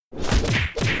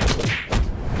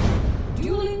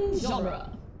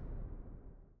genre.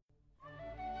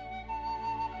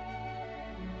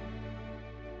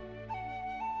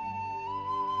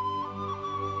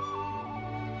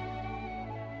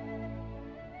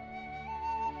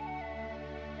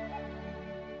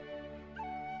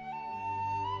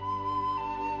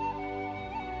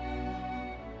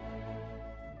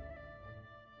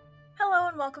 Hello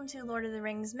and welcome to Lord of the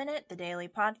Rings Minute, the daily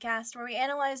podcast where we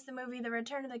analyze the movie The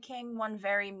Return of the King one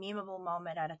very memeable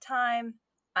moment at a time.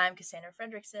 I'm Cassandra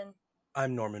Fredrickson.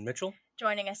 I'm Norman Mitchell.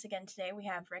 Joining us again today, we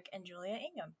have Rick and Julia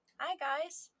Ingham. Hi,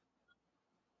 guys.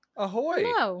 Ahoy!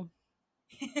 Hello.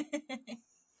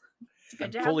 It's good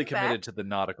I'm to have fully you back. committed to the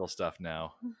nautical stuff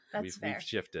now. That's fair. We've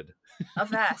shifted. A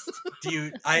vast. Do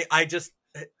you?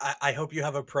 I hope you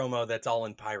have a promo that's all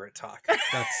in pirate talk.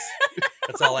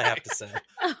 That's all I have to say.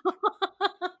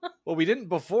 Well, we didn't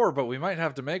before, but we might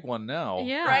have to make one now.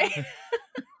 Yeah. Right?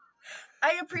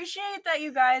 I appreciate that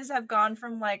you guys have gone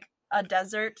from like a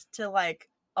desert to like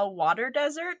a water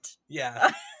desert.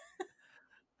 Yeah,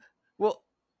 Well,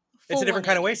 it's a different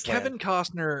kind of wasteland.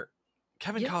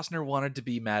 Kevin Costner wanted to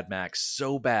be Mad Max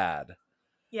so bad,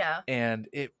 Yeah. and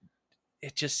it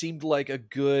just seemed like a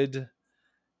good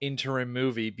interim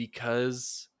movie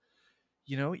because,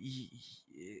 you know,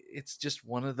 it's just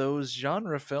one of those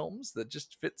genre films that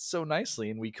just fits so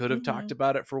nicely, and we could have talked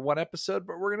about it for one episode,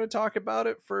 but we're going to talk about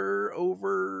it for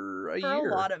over a For year,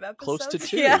 a lot of episodes. close to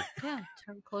 2. Yeah. Yeah,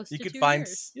 close You to could 2 find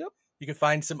years. Yep. You could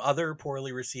find some other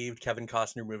poorly received Kevin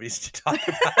Costner movies to talk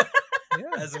about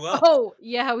as well. Oh,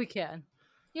 yeah, we can.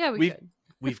 Yeah, we could.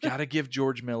 We've got to give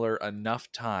George Miller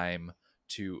enough time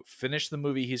to finish the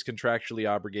movie he's contractually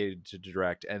obligated to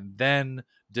direct, and then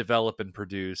develop and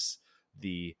produce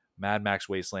the Mad Max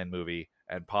Wasteland movie,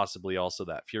 and possibly also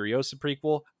that Furiosa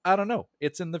prequel. I don't know.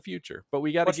 It's in the future, but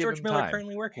we got to What's give George him Miller time.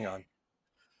 currently working on?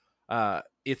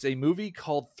 It's a movie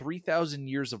called 3,000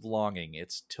 Years of Longing.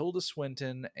 It's Tilda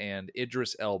Swinton and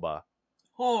Idris Elba.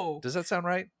 Oh. Does that sound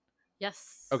right?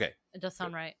 Yes. Okay. It does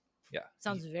sound right. Yeah.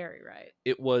 Sounds very right.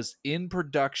 It was in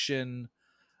production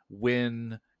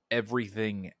when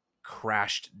everything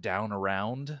crashed down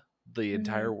around the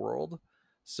entire world.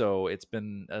 So it's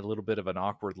been a little bit of an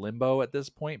awkward limbo at this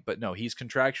point. But no, he's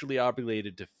contractually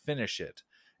obligated to finish it.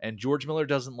 And George Miller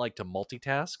doesn't like to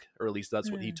multitask, or at least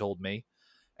that's what he told me.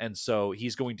 And so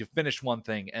he's going to finish one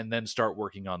thing and then start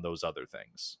working on those other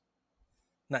things.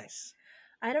 Nice.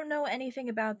 I don't know anything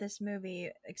about this movie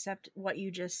except what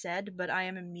you just said, but I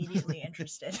am immediately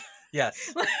interested.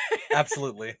 Yes,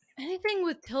 absolutely. Anything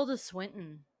with Tilda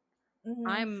Swinton.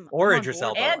 I'm Or on Idris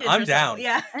board. Elba. And I'm Idris down. Elba,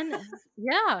 yeah. And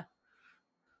yeah.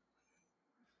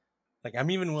 Like, I'm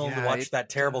even willing to Yeah, watch that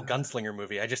terrible Gunslinger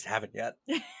movie. I just haven't yet.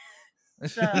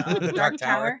 The Dark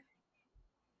Tower.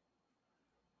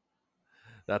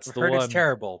 That's I've the heard one. it's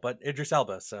terrible, but Idris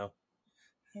Elba, so.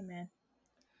 Hey, man.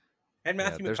 And Yeah,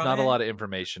 Matthew there's McConaughey. not a lot of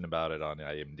information about it on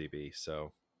IMDb,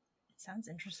 so It sounds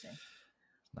interesting.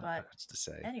 not But much to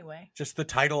say. Anyway. Just the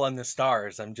title and the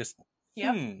stars. I'm just,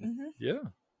 Yep. Yeah.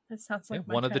 That sounds Yeah, like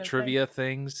my one of the kind thing. trivia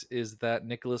things is that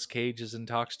Nicolas Cage is in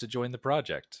talks to join the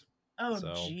project. Oh,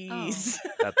 So- jeez.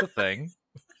 That's a thing.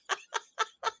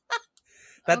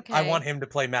 I Okay. want him to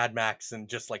play Mad Max in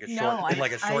just like a short, No, in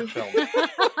like a short I- film.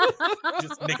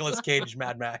 Just Nicolas Cage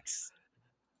Mad Max.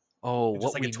 Oh, Just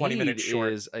what like a we 20-minute need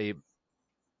short. is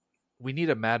we need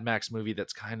a Mad Max movie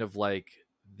that's kind of like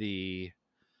the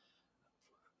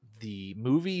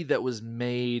movie that was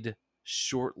made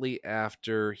shortly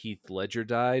after Heath Ledger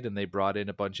died, and they brought in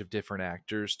a bunch of different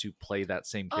actors to play that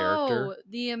same character Oh,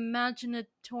 the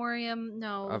Imaginatorium.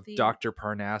 No, of the Dr.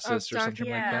 Parnassus or Dr. something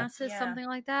like that. Parnassus, Yeah. something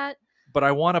like that. But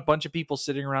I want a bunch of people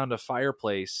sitting around a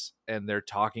fireplace and they're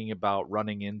talking about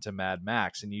running into Mad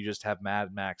Max, and you just have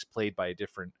Mad Max played by a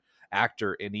different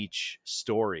actor in each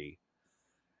story.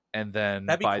 And then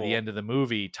That'd be by cool. the end of the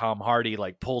movie, Tom Hardy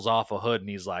like pulls off a hood and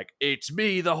he's like, "It's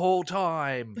me the whole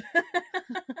time."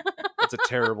 That's a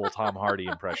terrible Tom Hardy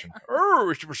impression. Oh,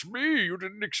 it was me. You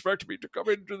didn't expect me to come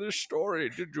into this story,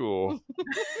 did you?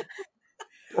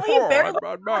 Well, you barely I'm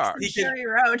Mad Max. the He can- Fury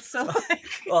Road, so like...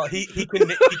 Well, he can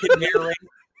narrate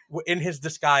in his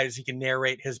disguise. He can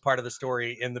narrate his part of the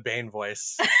story in the Bane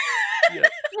voice.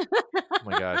 Oh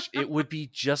my gosh. It would be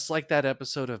just like that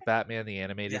episode of Batman the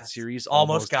Animated Yes. Series.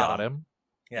 Almost got him.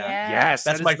 Yeah, Yes,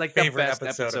 that's that my is like the favorite best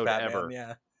episode of Batman. ever.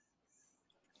 Yeah,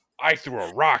 I threw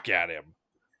a rock at him.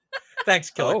 thanks,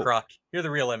 Killer Oh. Croc. You're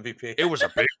the real MVP. It was a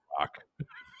big rock.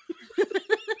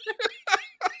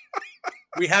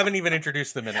 We haven't even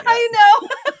introduced them in it yet. I know.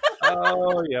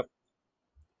 Oh, yep.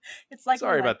 It's like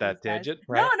Sorry we like about that these guys. tangent.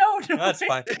 Right? No, No, that's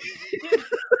fine.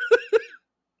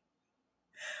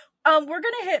 We're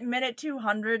gonna hit minute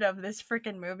 200 of this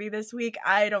freaking movie this week.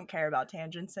 I don't care about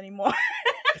tangents anymore.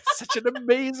 It's such an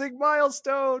amazing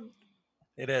milestone.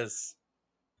 It is.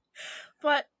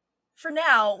 But for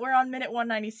now, we're on minute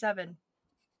 197,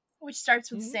 which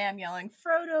starts with Sam yelling,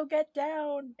 "Frodo, get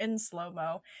down!" in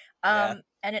slow-mo. And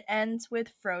it ends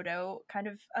with Frodo kind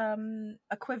of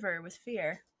a quiver with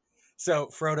fear. So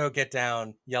Frodo, get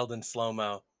down, yelled in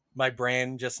slow-mo. My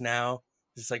brain just now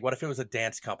is like, what if it was a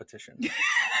dance competition?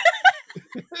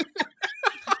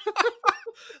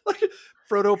 Like,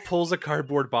 Frodo pulls a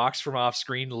cardboard box from off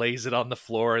screen, lays it on the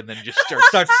floor, and then just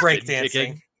starts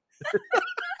breakdancing.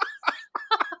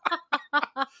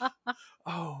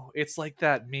 Oh, it's like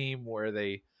that meme where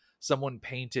someone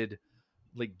painted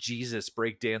like Jesus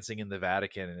breakdancing in the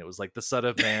Vatican, and it was like the Son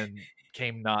of Man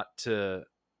came not to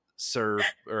serve,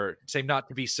 or came not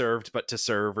to be served, but to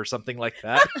serve, or something like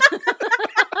that.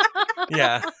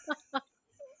 Yeah.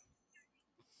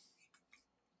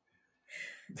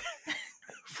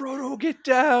 Frodo, get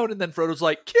down, and then Frodo's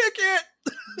like, kick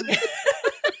it.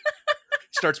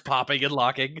 Starts popping and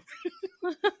locking.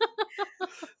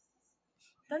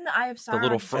 Then the Eye of Sauron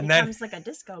little becomes like a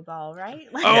disco ball,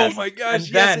 right? Like, Oh Yes. my gosh, And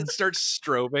yes, then- it starts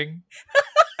strobing.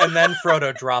 And then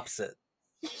Frodo drops it.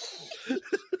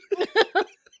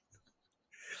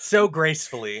 So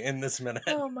gracefully in this minute.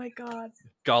 oh my god.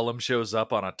 Gollum shows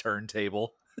up on a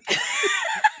turntable.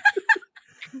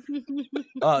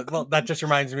 Well, that just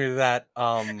reminds me of that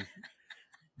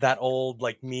that old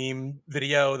like meme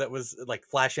video that was like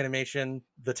flash animation.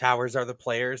 The towers are the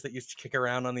players that used to kick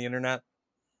around on the internet.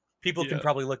 People can Yeah.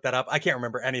 probably look that up. I can't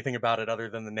remember anything about it other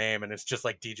than the name, and it's just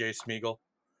like DJ Smeagol.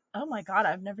 Oh my god,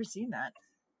 I've never seen that.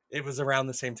 It was around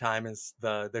the same time as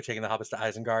they're taking the hobbits to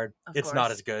Isengard. Of It's not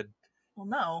course. as good Well,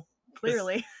 no,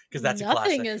 clearly. because that's a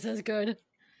Nothing classic. is as good.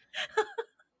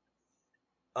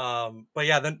 But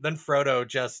yeah, then Frodo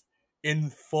just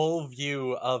in full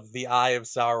view of the Eye of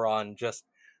Sauron just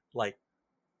like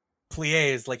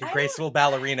plies like a I graceful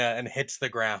ballerina and hits the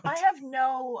ground. I have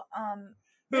no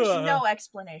there's no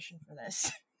explanation for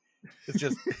this. It's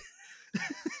just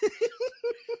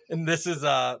and this is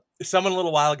someone a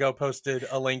little while ago posted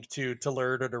a link to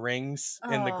Lord of the Rings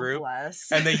in the Oh, group,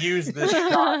 bless. and they use this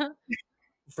shot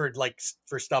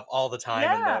for stuff all the time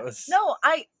yeah. in those. No,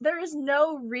 there is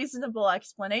no reasonable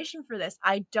explanation for this.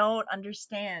 I don't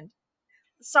understand.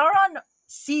 Sauron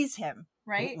sees him,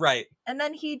 right? Right. And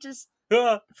then he just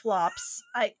Ah, flops.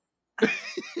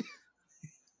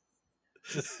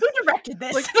 just Who directed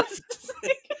this?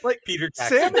 Like, Peter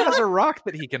Jackson. Sam has a rock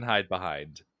that he can hide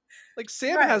behind. Like,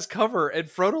 Sam Right. has cover, and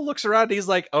Frodo looks around and he's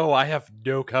like, oh, I have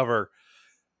no cover.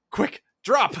 Quick,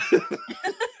 drop.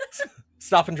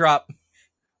 Stop and drop.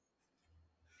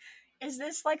 Is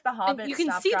this like the And Hobbit? you can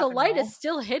Stop, see the Drop, and light Roll? is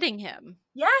still hitting him.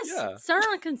 Yes. Yeah.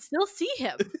 Sauron can still see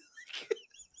him.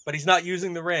 But he's not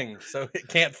using the ring, so it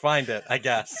can't find it, I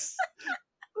guess.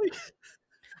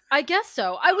 I guess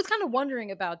so. I was kind of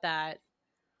wondering about that.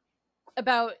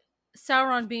 About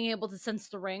Sauron being able to sense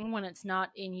the ring when it's not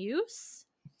in use.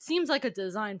 Seems like a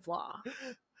design flaw.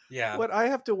 Yeah. What I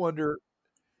have to wonder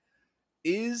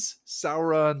is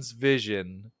Sauron's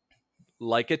vision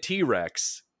like a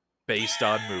T-Rex based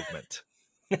on movement?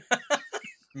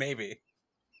 Maybe.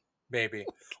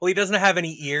 Well, he doesn't have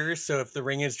any ears, so if the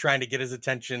ring is trying to get his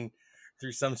attention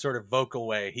through some sort of vocal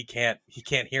way, he can't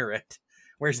hear it.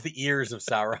 Where's the ears of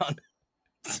Sauron?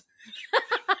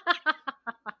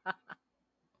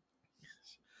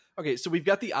 Okay, so we've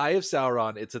got the Eye of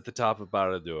Sauron. It's at the top of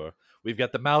Barad-dûr. We've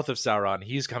got the Mouth of Sauron.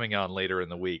 He's coming on later in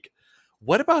the week.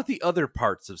 What about the other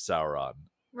parts of Sauron?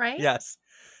 Right? Yes.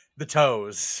 The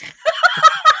toes.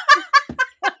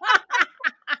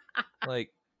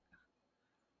 Like,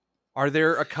 are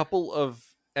there a couple of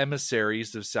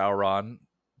emissaries of Sauron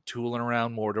tooling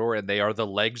around Mordor, and they are the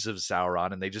legs of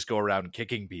Sauron, and they just go around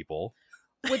kicking people?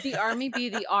 Would the army be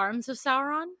the arms of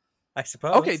Sauron? I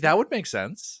suppose. Okay, that would make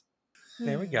sense.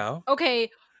 There we go.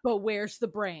 Okay, but where's the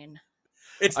brain?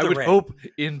 It's the I would ring. hope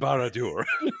in Barad-dûr.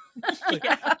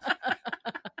 Yeah.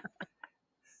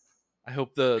 I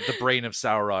hope the brain of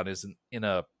Sauron isn't in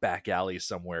a back alley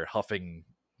somewhere huffing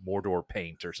Mordor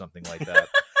paint or something like that.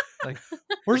 Like,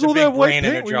 where's With a all big that white brain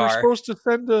in a paint we were jar. supposed to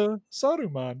send to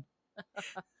Saruman?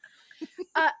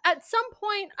 At some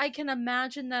point, I can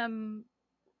imagine them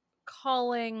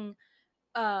calling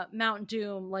Mount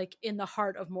Doom like in the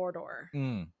heart of Mordor.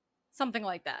 Mm, Something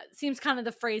like that. Seems kind of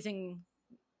the phrasing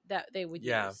that they would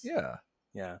Yeah. use. yeah.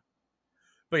 Yeah.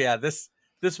 But yeah, this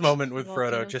moment with Walking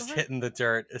Frodo into just the hitting the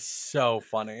dirt is so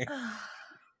funny.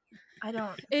 I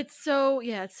don't. It's so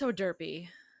derpy.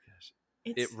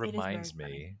 It's, It reminds very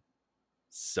funny. me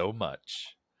so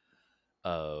much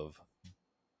of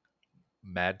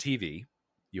Mad TV.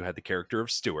 You had the character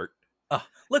of Stuart. Look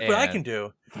what I And can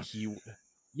do. He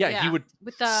would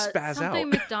with spaz something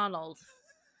out. McDonald,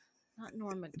 not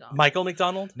Norm Macdonald. Michael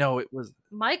McDonald? No, it was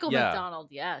Michael yeah. McDonald.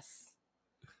 Yes.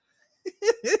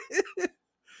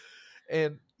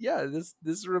 And yeah,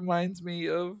 this reminds me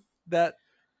of that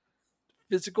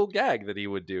physical gag that he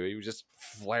would do. He would just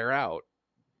flare out,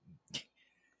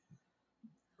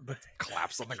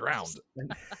 collapse on the ground.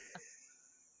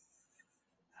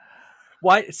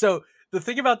 Why? So the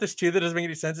thing about this too that doesn't make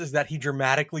any sense is that he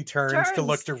dramatically turns to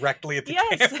look directly at the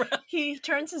camera. He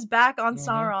turns his back on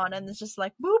Sauron and it's just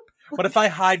like boop. What if I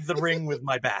hide the ring with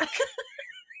my back?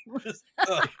 Just,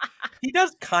 he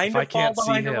does kind of fall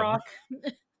behind a rock,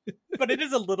 but it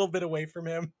is a little bit away from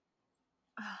him.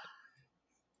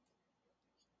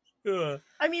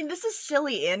 I mean, this is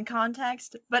silly in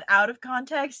context, but out of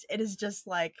context, it is just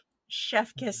like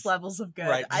chef kiss levels of good.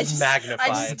 Right, I just magnified.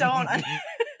 I just don't.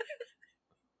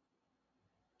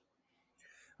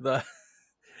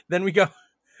 Then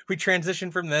we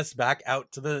transition from this back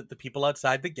out to the people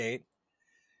outside the gate,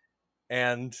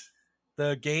 and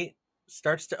the gate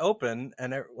starts to open,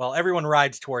 and everyone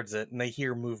rides towards it, and they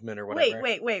hear movement or whatever.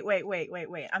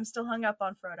 Wait. I'm still hung up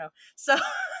on Frodo. So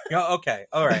okay,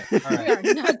 all right. We are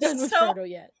not done with Frodo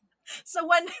yet. So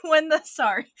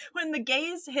when the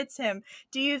gaze hits him,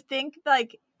 do you think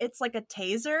like it's like a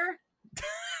taser?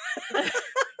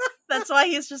 That's why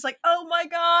he's just like, oh my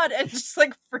god, and just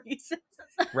like freezes.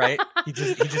 Right? He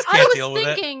just can't deal with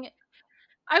it.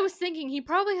 I was thinking he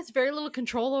probably has very little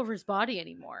control over his body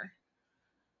anymore.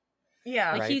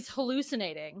 Yeah. Like he's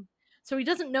hallucinating. So he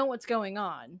doesn't know what's going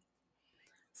on.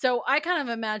 So I kind of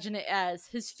imagine it as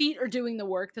his feet are doing the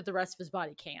work that the rest of his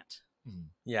body can't.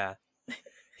 Yeah.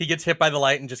 He gets hit by the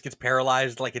light and just gets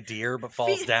paralyzed like a deer, but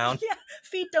falls down. Yeah,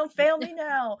 feet don't fail me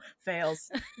now. Fails.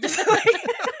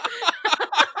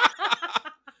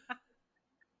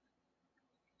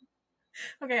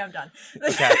 Okay, I'm done.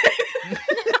 Okay.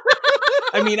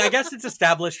 I mean, I guess it's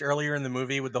established earlier in the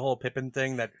movie with the whole Pippin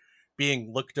thing that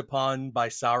being looked upon by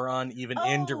Sauron, even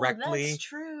indirectly,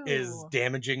 is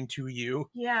damaging to you.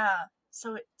 Yeah.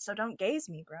 So don't gaze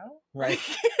me, bro. Right.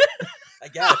 I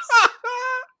guess.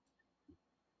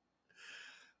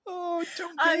 Oh,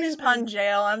 don't I'm in pun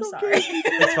jail. I'm sorry.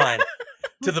 It's fine.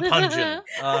 To the pungent.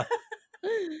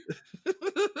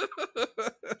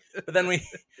 But then we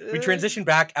transition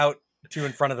back out to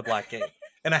in front of the Black Gate,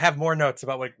 and I have more notes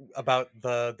about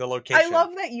the location. I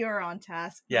love that you're on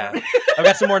task. Yeah, I've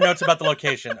got some more notes about the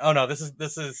location. Oh no, this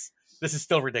is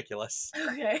still ridiculous.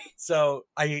 Okay. So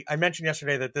I mentioned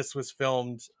yesterday that this was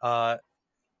filmed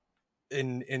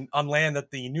in on land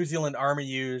that the New Zealand Army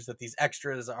used. That these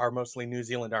extras are mostly New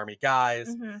Zealand Army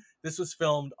guys. Mm-hmm. This was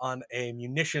filmed on a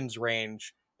munitions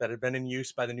range that had been in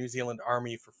use by the New Zealand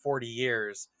Army for 40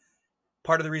 years.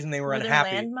 Part of the reason they were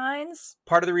unhappy. Landmines?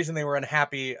 Part of the reason they were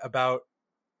unhappy about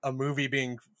a movie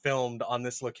being filmed on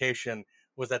this location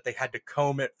was that they had to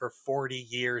comb it for 40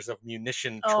 years of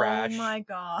munition trash. Oh my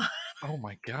god. Oh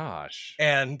my gosh.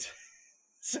 And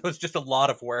so it's just a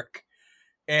lot of work.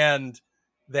 And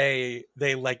they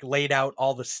like laid out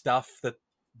all the stuff that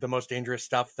the most dangerous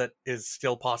stuff that is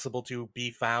still possible to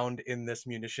be found in this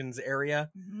munitions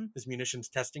area, this munitions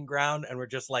testing ground. And we're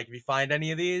just like, if you find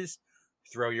any of these,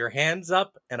 throw your hands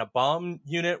up and a bomb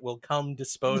unit will come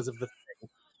dispose of the thing.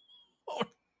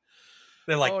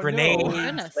 They're like grenades,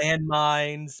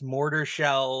 landmines, mortar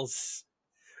shells.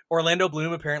 Orlando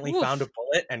Bloom apparently found a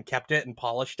bullet and kept it and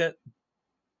polished it.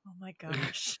 Oh my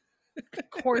gosh. Of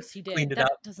course he did. Cleaned it that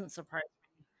up. Doesn't surprise me.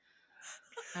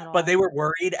 But they were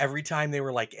worried every time they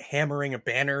were like hammering a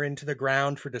banner into the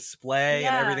ground for display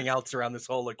and everything else around this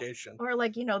whole location. Or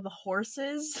like, the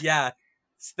horses. Yeah.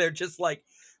 They're just like,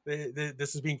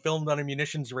 this is being filmed on a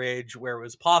munitions range where it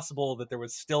was possible that there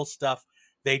was still stuff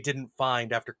they didn't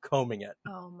find after combing it.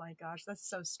 Oh my gosh, that's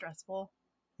so stressful.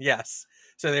 Yes.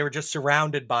 So they were just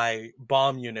surrounded by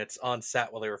bomb units on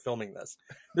set while they were filming this.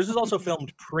 This was also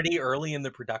filmed pretty early in the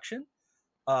production.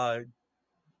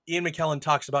 Ian McKellen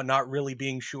talks about not really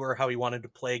being sure how he wanted to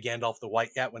play Gandalf the White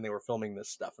yet when they were filming this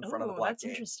stuff in front of the Black Gate.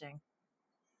 That's interesting.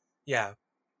 Yeah.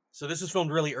 So this is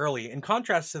filmed really early. In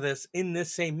contrast to this, in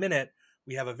this same minute,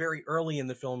 we have a very early in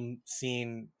the film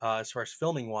scene, as far as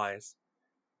filming wise.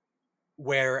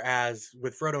 Whereas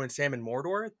with Frodo and Sam in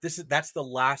Mordor, that's the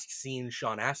last scene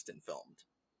Sean Astin filmed.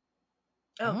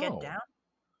 Oh, Get Down?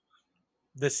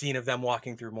 The scene of them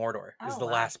walking through Mordor is the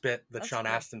last bit that Sean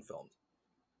Astin filmed.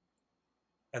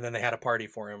 And then they had a party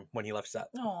for him when he left set.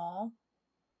 Aww.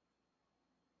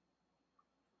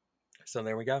 So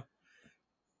there we go.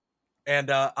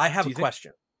 And I have a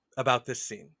question about this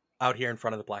scene out here in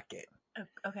front of the Black Gate.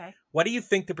 Okay. What do you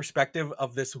think the perspective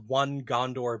of this one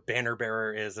Gondor banner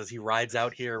bearer is as he rides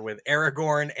out here with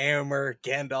Aragorn, Éomer,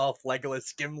 Gandalf,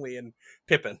 Legolas, Gimli, and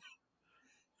Pippin?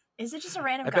 Is it just a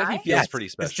random I guy? bet he feels pretty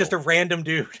It's special. just a random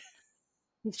dude.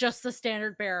 He's just the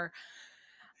standard bearer.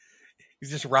 He's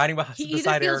just riding He either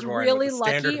beside feels Aragorn really with the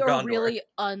standard lucky of or Gondor. really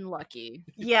unlucky.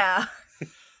 Yeah.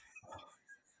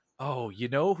 Oh, you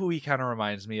know who he kind of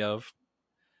reminds me of?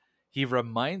 He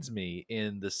reminds me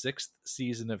in the 6th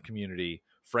season of Community,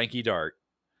 Frankie Dart,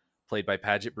 played by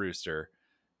Paget Brewster.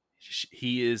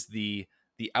 He is the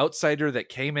outsider that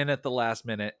came in at the last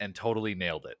minute and totally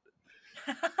nailed it.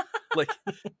 Like,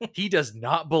 he does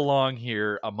not belong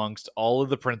here amongst all of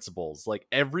the principals. Like,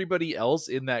 everybody else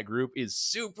in that group is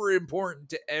super important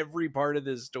to every part of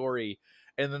this story.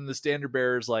 And then the standard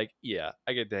bearer's like, yeah,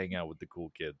 I get to hang out with the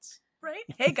cool kids. Right?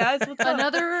 Hey guys, what's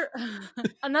up?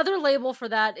 Another label for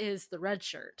that is the red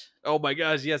shirt. Oh my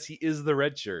gosh, yes, he is the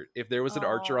red shirt. If there was an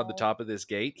archer on the Oh. top of this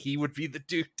gate, he would be the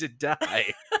dude to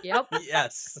die. Yep.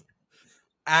 Yes.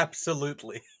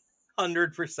 Absolutely.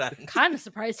 100%. Kind of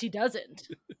surprised he doesn't.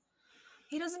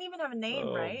 He doesn't even have a name,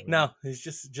 Oh, right? No, he's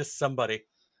just somebody.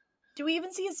 Do we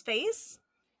even see his face?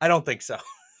 I don't think so.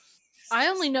 I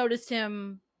only noticed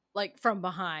him like from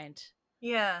behind.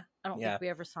 Yeah. I don't Yeah. think we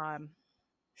ever saw him.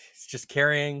 He's just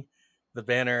carrying the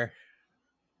banner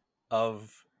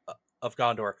of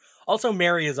Gondor. Also,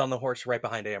 Merry is on the horse right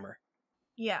behind Éomer.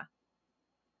 Yeah.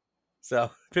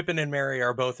 So Pippin and Merry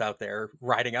are both out there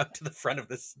riding out to the front of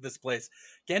this place.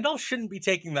 Gandalf shouldn't be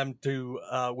taking them to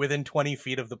within 20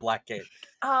 feet of the Black Gate.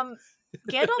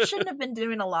 Gandalf shouldn't have been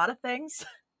doing a lot of things.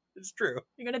 It's true.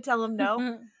 You're gonna tell him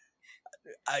no?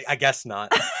 I guess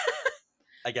not.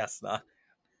 I guess not.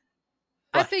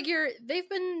 I But- figure they've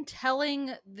been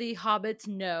telling the hobbits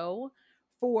no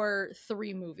for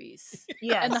 3 movies.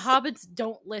 Yes. And the hobbits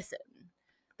don't listen.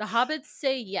 The hobbits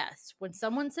say yes. When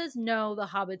someone says no, the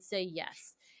hobbits say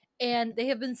yes. And they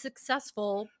have been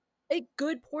successful a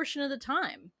good portion of the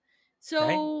time.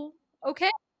 So, okay,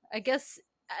 I guess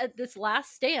at this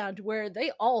last stand where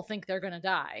they all think they're going to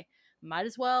die, might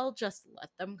as well just let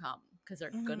them come because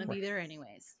they're going to be there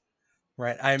anyways.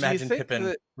 Right. I Do you imagine think Pippin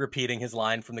that- repeating his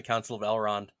line from the Council of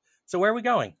Elrond. So where are we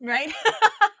going? Right?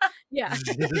 Yeah.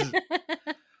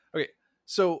 Okay,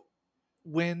 so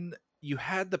when you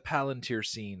had the Palantir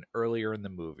scene earlier in the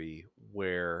movie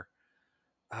where,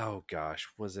 oh gosh,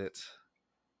 was it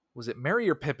Merry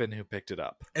or Pippin who picked it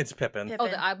up? It's Pippin. Pippin. Oh,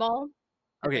 the eyeball?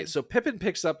 Okay, so Pippin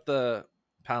picks up the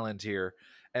Palantir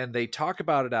and they talk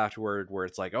about it afterward where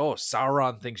it's like, oh,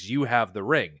 Sauron thinks you have the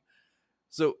ring.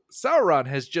 So Sauron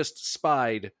has just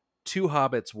spied 2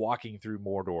 hobbits walking through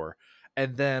Mordor,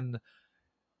 and then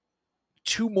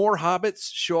 2 more hobbits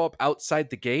show up outside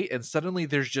the gate, and suddenly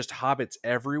there's just hobbits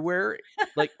everywhere.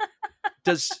 Like,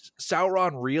 does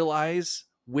Sauron realize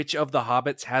which of the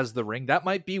hobbits has the ring? That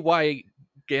might be why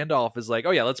Gandalf is like,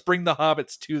 oh yeah, let's bring the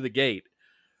hobbits to the gate.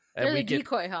 And They're we the can,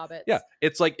 decoy hobbits. yeah,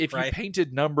 it's like if you Right.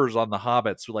 painted numbers on the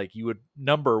hobbits, like you would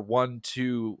number 1,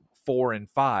 2, 4, and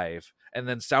 5, and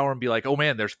then Sauron be like, oh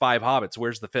man, there's 5 hobbits.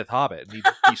 Where's the 5th hobbit? And he'd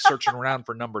be searching around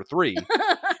for number 3,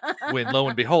 when lo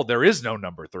and behold, there is no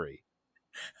number 3.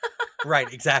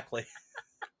 Right, exactly.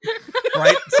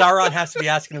 Right? Sauron has to be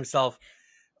asking himself,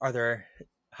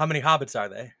 how many hobbits are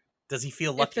they? Does he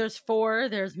feel If lucky? there's 4,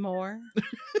 there's more.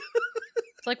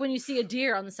 It's like when you see a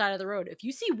deer on the side of the road. If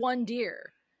you see 1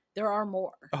 deer, there are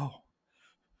more. Oh.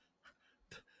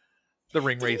 The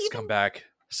ring Didn't wraiths come even- back.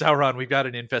 Sauron, we've got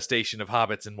an infestation of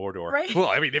hobbits in Mordor. Right. Well,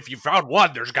 I mean, if you found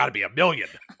 1, there's got to be 1,000,000.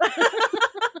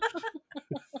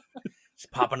 It's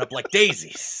popping up like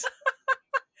daisies.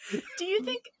 Do you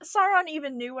think Sauron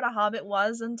even knew what a hobbit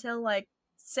was until like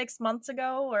 6 months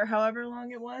ago or however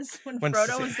long it was when When Frodo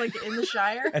s- was like in the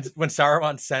Shire? And when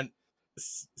Sauron sent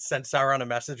Sauron a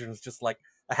message and was just like,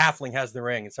 a halfling has the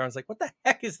ring. And Sauron's like, what the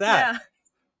heck is that? Yeah.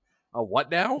 A what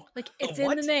now? Like, it's in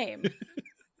What? the name. Is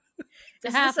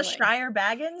It's this a halfling. Shire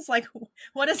Baggins? Like,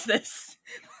 what is this?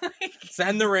 Like,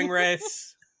 Send the ring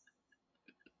wraiths.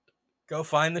 Go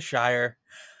find the Shire.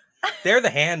 They're the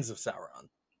hands of Sauron.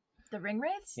 the ring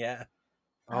wraiths? Yeah.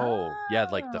 Oh, yeah,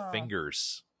 like the Oh.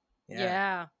 fingers.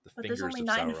 Yeah. The But there's fingers only of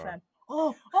 9 Sauron. of them.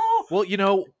 Oh, Well, you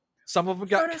know, some of them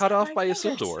got Frodo's cut got off 9 by fingers.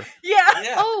 Isildur. Yeah.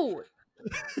 Yeah. Oh.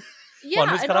 Yeah,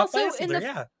 One was and cut off by also in Isildur, the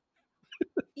yeah.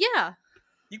 yeah.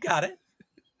 You got it.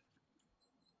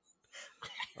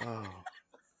 Oh.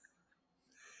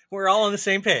 We're all on the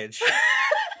same page.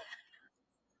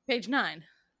 Page 9.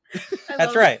 I That's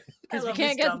love- right. I Because we love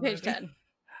can't this get to dumb page movie. 10.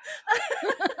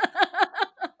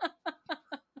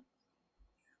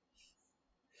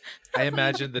 I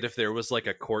imagine that if there was like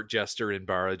a court jester in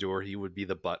Barad-dûr, he would be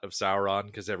the butt of Sauron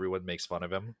because everyone makes fun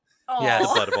of him. Yeah. The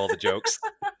Aw. butt of all the jokes.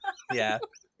 Yeah.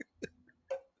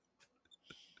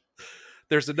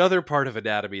 There's another part of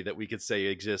anatomy that we could say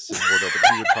exists in Mordo,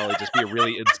 but he would probably just be a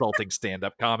really insulting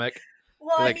stand-up comic.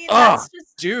 Well, Be I like, mean, "Ah,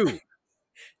 dude."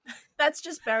 that's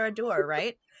just Barad-dûr,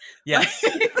 right? Yes.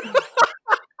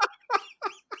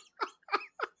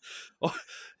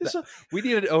 So we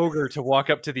need an ogre to walk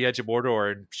up to the edge of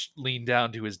Mordor and lean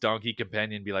down to his donkey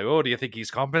companion and be like, "Oh, do you think he's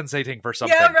compensating for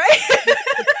something?" Yeah, right.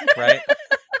 Right.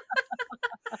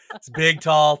 It's a big,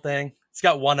 tall thing. It's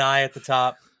got one eye at the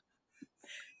top.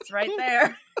 It's right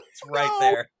there. It's right No.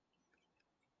 there.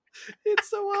 It's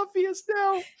so obvious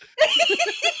now.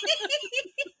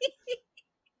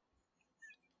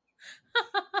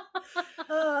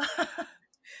 Uh,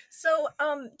 so,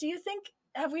 do you think,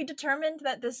 have we determined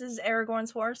that this is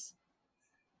Aragorn's horse?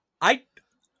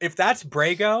 If that's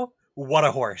Brago, what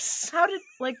a horse. How did,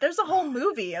 like, there's a whole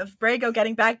movie of Brago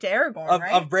getting back to Aragorn,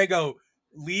 right? Of Brago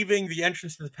leaving the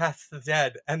entrance to the Path to the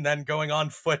Dead and then going on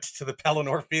foot to the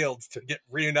Pelennor Fields to get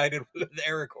reunited with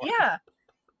Aragorn. Yeah.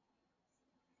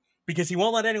 Because he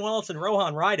won't let anyone else in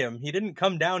Rohan ride him. He didn't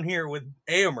come down here with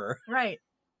Éomer. Right.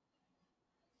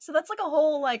 So that's like a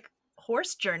whole, like,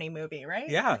 horse journey movie, right?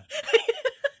 Yeah.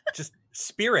 Just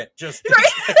spirit just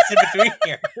Right. in between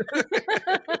here.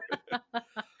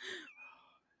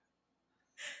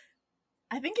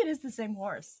 I think it is the same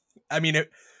horse. I mean,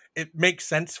 it makes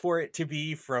sense for it to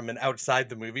be from an outside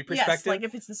the movie perspective. Yes, like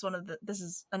if it's this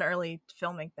is an early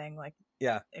filming thing, like,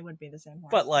 yeah, it would be the same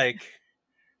horse. but like,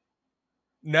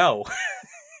 no,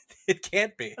 it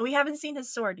can't be. We haven't seen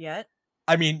his sword yet.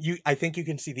 I mean, I think you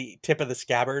can see the tip of the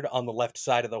scabbard on the left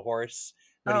side of the horse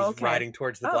when he's okay. riding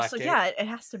towards the Oh, Black so Gate. yeah, it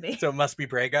has to be. So it must be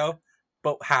Brago.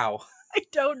 But how? I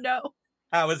don't know.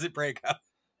 How is it Brago?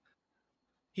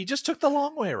 He just took the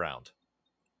long way around.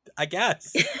 I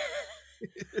guess.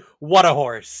 What a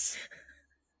horse.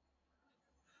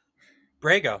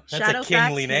 Brago. That's a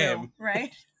kingly Shadowfax name. Hill,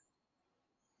 right?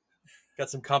 Got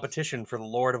some competition for the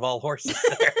Lord of all horses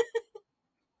there.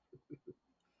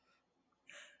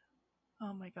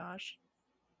 Oh my gosh.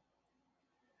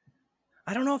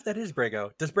 I don't know if that is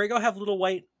Brago. Does Brago have little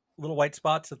white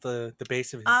spots at the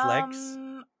base of his legs?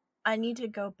 I need to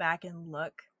go back and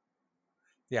look.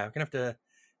 Yeah, I'm gonna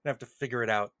have to figure it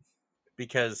out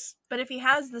because But if he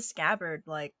has the scabbard,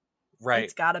 like, right,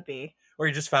 it's gotta be. or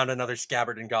he just found another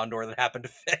scabbard in Gondor that happened to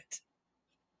fit.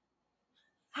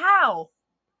 How?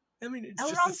 I mean, it's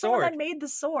just a Elrond's the one sword. that made the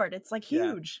sword. It's like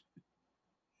Yeah. huge.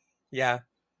 Yeah,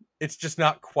 it's just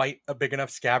not quite a big enough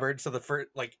scabbard, so the first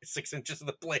 6 inches of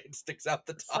the blade sticks out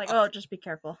the It's top. like, oh, just be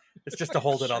careful. It's just to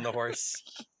hold it on the horse.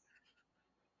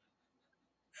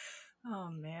 Oh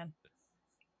man.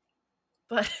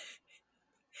 But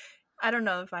I don't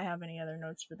know if I have any other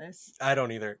notes for this. I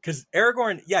don't either, because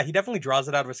Aragorn, yeah, he definitely draws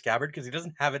it out of a scabbard because he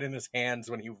doesn't have it in his hands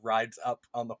when he rides up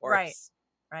on the horse.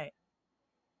 Right.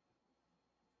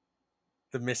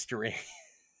 The mystery.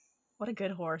 What a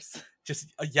good horse.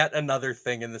 Just yet another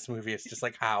thing in this movie. It's just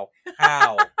like, how?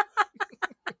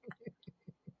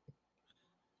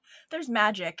 There's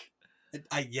magic,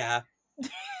 Yeah.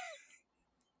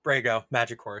 Brago,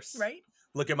 magic horse. right?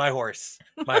 Look at my horse.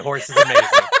 My horse is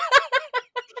amazing.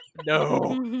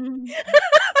 No.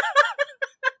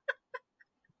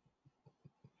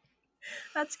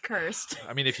 That's cursed.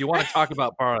 I mean, if you want to talk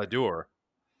about Barad-dûr,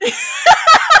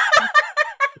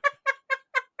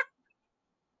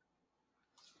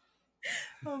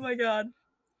 Oh my god.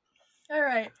 All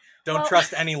right. Don't Well-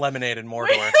 trust any lemonade in We're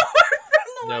Mordor.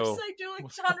 from the No. website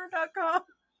duelinggenre.com.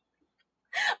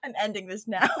 I'm ending this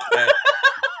now.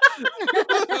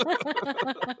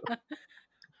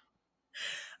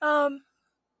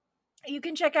 You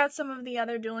can check out some of the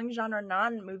other Dueling Genre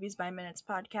non-Movies by Minutes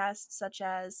podcasts, such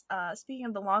as, speaking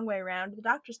of the long way around, The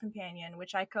Doctor's Companion,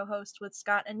 which I co-host with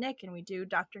Scott and Nick, and we do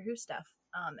Doctor Who stuff,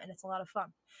 and it's a lot of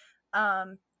fun.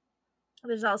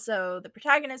 There's also the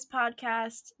Protagonist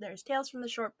podcast. There's Tales from the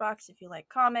Short Box if you like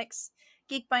comics.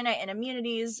 Geek by Night and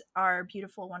Immunities are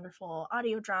beautiful, wonderful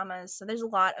audio dramas. So there's a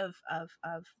lot of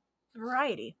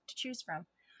variety to choose from.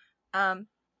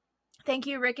 Thank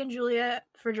you, Rick and Julia,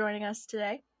 for joining us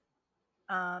today.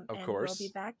 Of course. We'll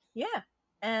be back. Yeah.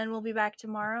 And we'll be back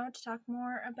tomorrow to talk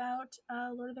more about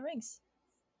Lord of the Rings.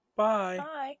 Bye.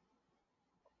 Bye.